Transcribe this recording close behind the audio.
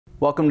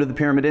Welcome to the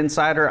Pyramyd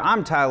Insider.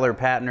 I'm Tyler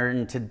Patner,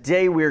 and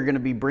today we're going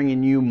to be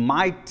bringing you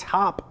my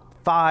top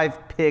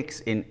 5 picks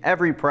in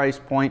every price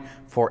point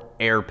for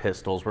air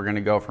pistols. We're going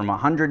to go from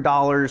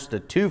 $100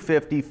 to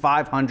 $250,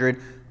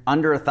 $500,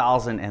 under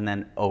 $1,000, and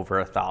then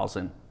over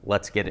 $1,000.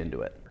 Let's get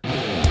into it.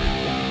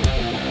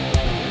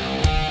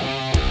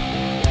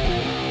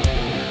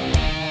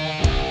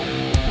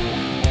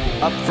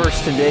 Up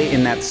first today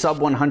in that sub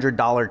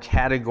 $100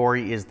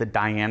 category is the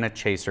Diana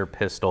Chaser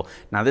pistol.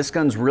 Now this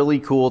gun's really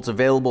cool. It's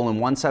available in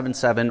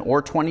 177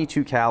 or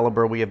 22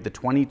 caliber. We have the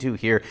 22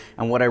 here.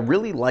 And what I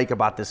really like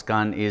about this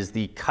gun is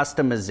the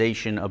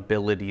customization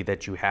ability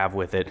that you have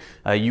with it.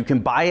 You can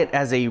buy it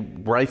as a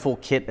rifle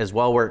kit as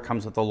well, where it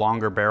comes with a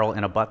longer barrel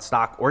and a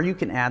buttstock, or you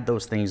can add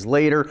those things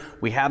later.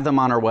 We have them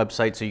on our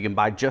website, so you can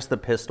buy just the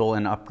pistol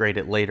and upgrade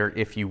it later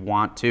if you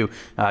want to.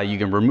 You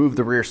can remove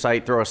the rear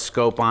sight, throw a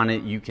scope on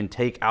it. You can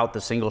take out the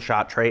single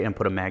shot tray and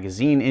put a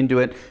magazine into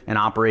it and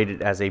operate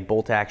it as a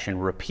bolt action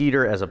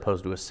repeater as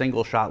opposed to a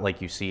single shot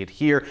like you see it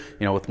here.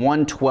 You know, with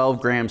one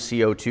 12-gram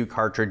CO2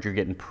 cartridge, you're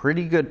getting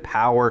pretty good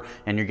power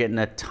and you're getting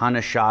a ton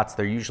of shots.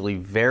 They're usually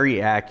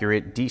very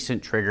accurate,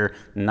 decent trigger,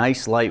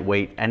 nice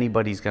lightweight.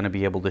 Anybody's going to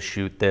be able to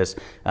shoot this,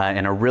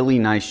 and a really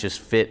nice just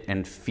fit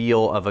and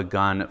feel of a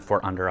gun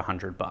for under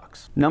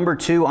 $100. Number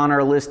 2 on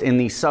our list in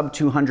the sub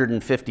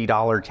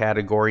 $250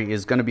 category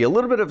is going to be a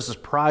little bit of a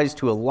surprise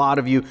to a lot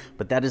of you,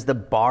 but that is the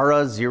Barra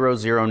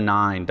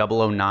 009.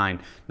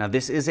 Now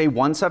this is a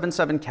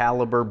 177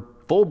 caliber,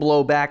 full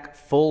blowback,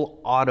 full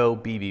auto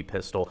BB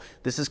pistol.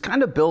 This is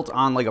kind of built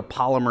on like a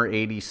polymer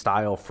 80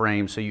 style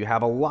frame, so you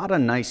have a lot of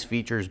nice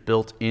features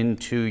built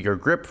into your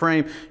grip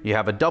frame. You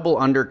have a double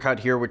undercut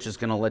here, which is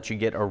going to let you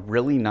get a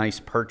really nice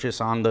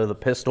purchase on the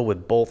pistol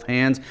with both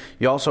hands.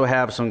 You also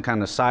have some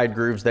kind of side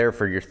grooves there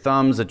for your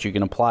thumbs that you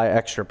can apply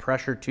extra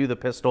pressure to the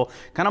pistol,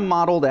 kind of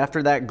modeled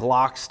after that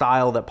Glock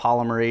style that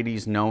polymer 80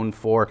 is known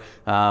for.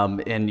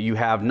 And you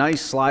have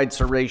nice slide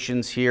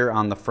serrations here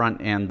on the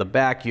front and the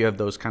back. You have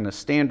those kind of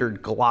standard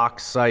Glock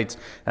sights,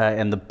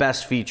 and the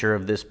best feature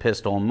of this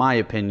pistol, in my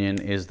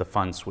opinion, is the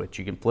fun switch.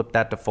 You can flip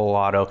that to full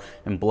auto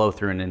and blow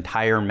through an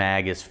entire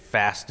mag as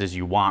fast as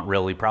you want,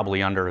 really,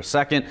 probably under a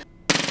second.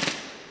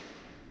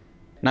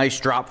 Nice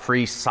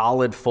drop-free,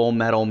 solid full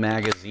metal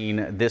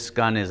magazine. This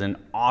gun is an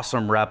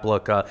awesome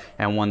replica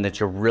and one that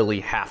you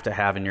really have to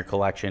have in your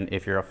collection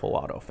if you're a full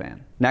auto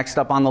fan. Next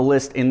up on the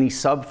list in the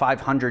sub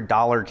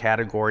 $500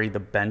 category,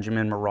 the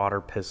Benjamin Marauder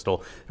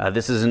pistol.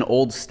 This is an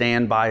old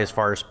standby as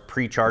far as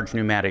pre-charged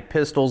pneumatic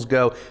pistols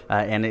go,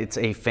 and it's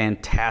a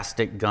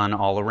fantastic gun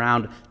all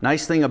around.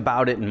 Nice thing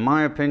about it, in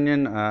my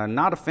opinion,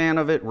 not a fan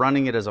of it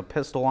running it as a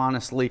pistol,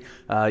 honestly.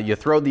 You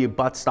throw the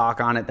buttstock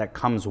on it that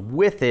comes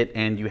with it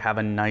and you have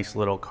a nice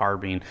little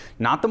carbine.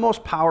 Not the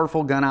most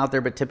powerful gun out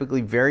there, but typically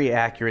very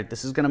accurate.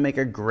 This is going to make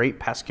a great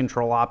pest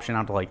control option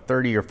out to like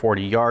 30 or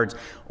 40 yards.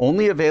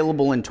 Only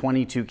available in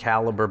 22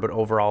 caliber, but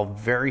overall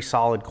very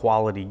solid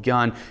quality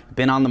gun.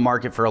 Been on the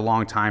market for a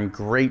long time.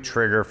 Great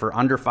trigger for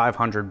under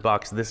 500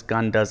 bucks. This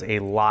gun does a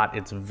lot.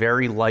 It's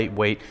very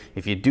lightweight.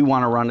 If you do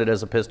want to run it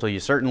as a pistol, you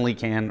certainly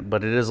can,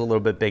 but it is a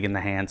little bit big in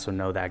the hand, so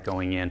know that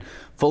going in.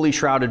 Fully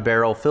shrouded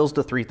barrel, fills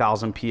to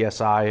 3000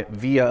 PSI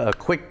via a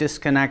quick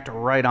disconnect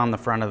right on the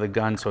front of the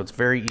gun, so it's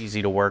very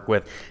easy to work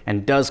with,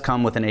 and does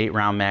come with an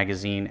 8-round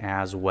magazine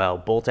as well.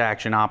 Bolt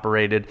action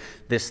operated.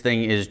 This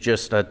thing is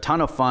just a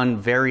ton of fun,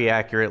 very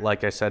accurate,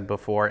 like I said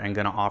before, and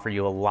going to offer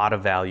you a lot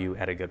of value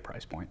at a good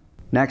price point.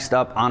 Next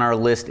up on our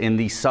list in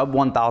the sub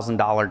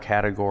 $1,000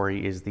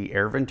 category is the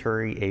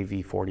Venturi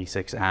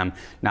AV46M.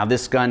 Now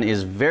this gun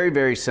is very,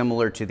 very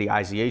similar to the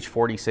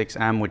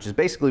IZH46M, which is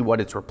basically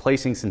what it's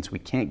replacing since we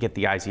can't get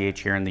the IZH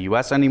here in the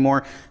US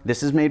anymore.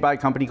 This is made by a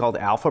company called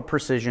Alpha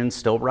Precision,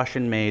 still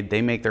Russian made.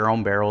 They make their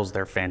own barrels.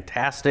 They're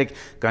fantastic.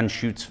 Gun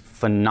shoots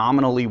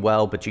phenomenally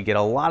well, but you get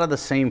a lot of the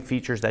same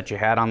features that you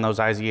had on those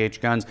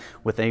IZH guns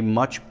with a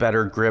much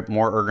better grip,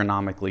 more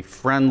ergonomically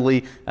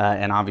friendly,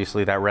 and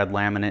obviously that red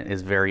laminate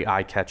is very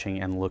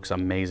eye-catching and looks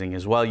amazing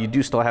as well. You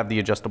do still have the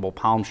adjustable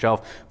palm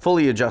shelf,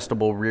 fully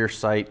adjustable rear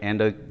sight,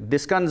 and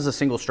this gun is a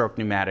single stroke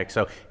pneumatic,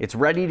 so it's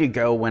ready to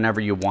go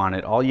whenever you want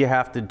it. All you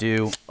have to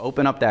do,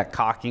 open up that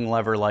cocking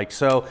lever like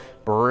so,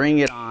 bring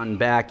it on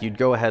back. You'd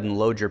go ahead and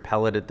load your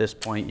pellet at this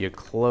point. You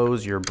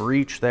close your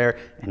breech there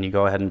and you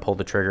go ahead and pull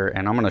the trigger.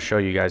 And I'm going to show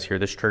you guys here.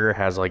 This trigger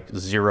has like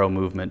zero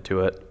movement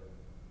to it.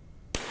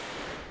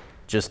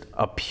 Just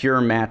a pure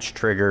match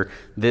trigger.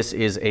 This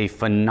is a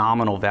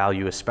phenomenal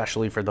value,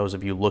 especially for those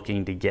of you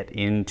looking to get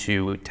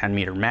into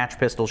 10-meter match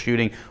pistol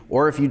shooting,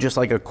 or if you just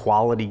like a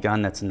quality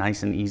gun that's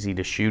nice and easy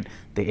to shoot,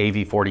 the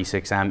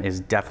AV46M is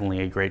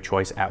definitely a great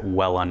choice at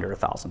well under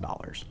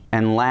 $1,000.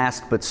 And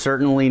last but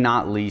certainly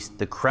not least,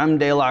 the creme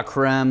de la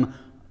creme,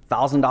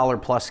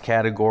 $1,000 plus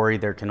category,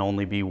 there can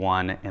only be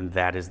one, and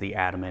that is the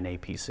Ataman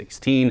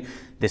AP16.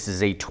 This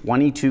is a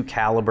 22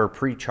 caliber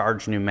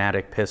pre-charged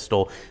pneumatic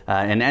pistol.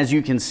 And as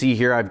you can see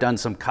here, I've done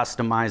some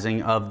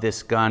customizing of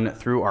this gun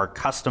through our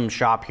custom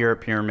shop here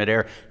at Pyramyd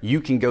Air. You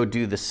can go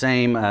do the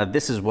same.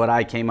 This is what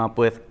I came up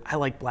with. I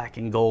like black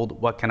and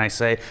gold. What can I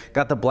say?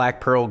 Got the black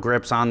pearl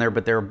grips on there,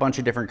 but there are a bunch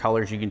of different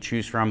colors you can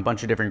choose from, a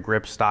bunch of different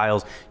grip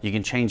styles. You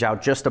can change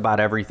out just about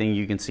everything.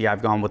 You can see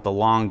I've gone with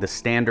the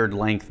standard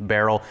length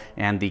barrel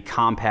and the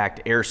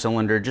compact air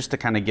cylinder just to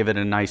kind of give it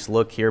a nice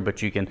look here,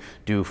 but you can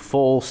do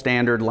full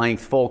standard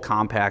length, full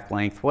compact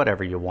length,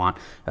 whatever you want.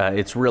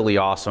 It's really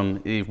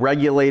awesome.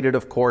 Regulated,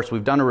 of course.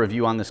 We've done a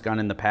review on this gun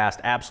in the past.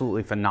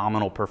 Absolutely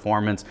phenomenal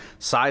performance.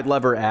 Side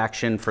lever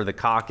action for the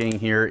cocking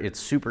here. It's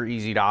super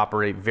easy to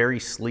operate, very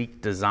sleek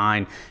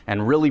design,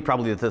 and really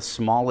probably the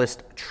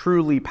smallest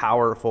truly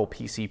powerful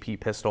PCP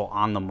pistol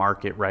on the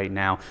market right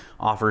now.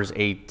 Offers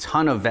a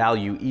ton of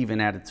value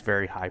even at its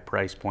very high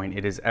price point.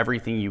 It is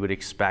everything you would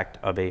expect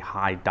of a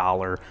high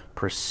dollar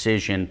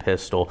precision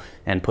pistol,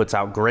 and puts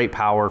out great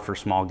power for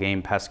small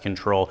game pest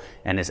control,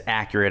 and is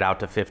accurate out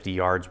to 50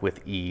 yards with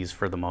ease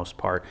for the most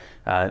part.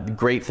 The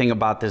great thing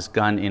about this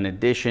gun, in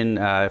addition,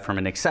 from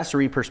an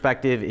accessory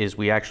perspective, is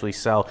we actually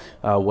sell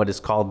what is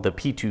called the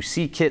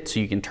P2C kit,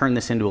 so you can turn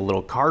this into a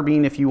little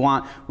carbine if you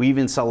want. We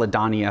even sell a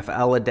Donnie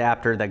FL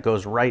adapter that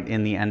goes right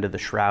in the end of the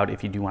shroud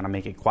if you do want to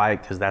make it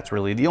quiet, because that's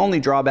really the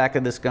only drawback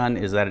of this gun,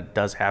 is that it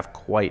does have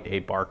quite a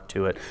bark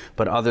to it.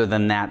 But other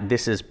than that,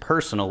 this is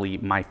personally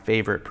my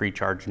favorite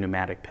pre-charged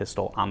pneumatic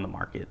pistol on the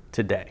market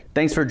today.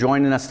 Thanks for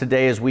joining us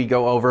today as we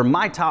go over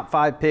my top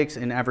 5 picks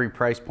in every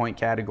price point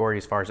category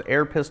as far as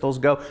air pistols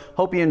go.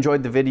 Hope you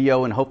enjoyed the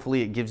video, and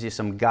hopefully it gives you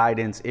some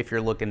guidance if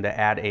you're looking to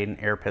add an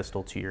air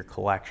pistol to your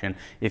collection.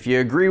 If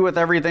you agree with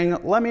everything,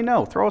 let me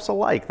know. Throw us a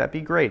like. That'd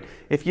be great.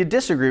 If you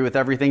disagree with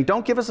everything,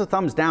 don't give us a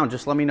thumbs down.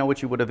 Just let me know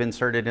what you would have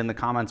inserted in the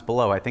comments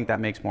below. I think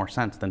that makes more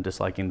sense than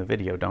disliking the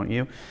video, don't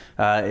you?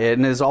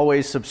 And as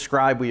always,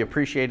 subscribe. We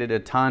appreciate it a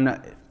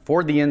ton.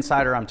 For The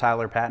Insider, I'm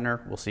Tyler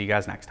Patner. We'll see you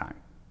guys next time.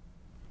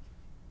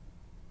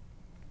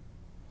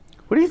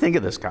 What do you think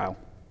of this, Kyle?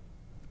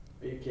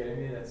 Are you kidding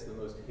me? That's the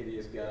most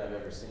hideous gun I've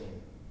ever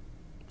seen.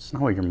 It's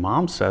not what your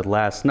mom said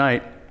last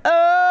night.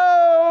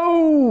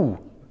 Oh!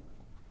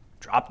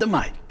 Drop the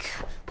mic.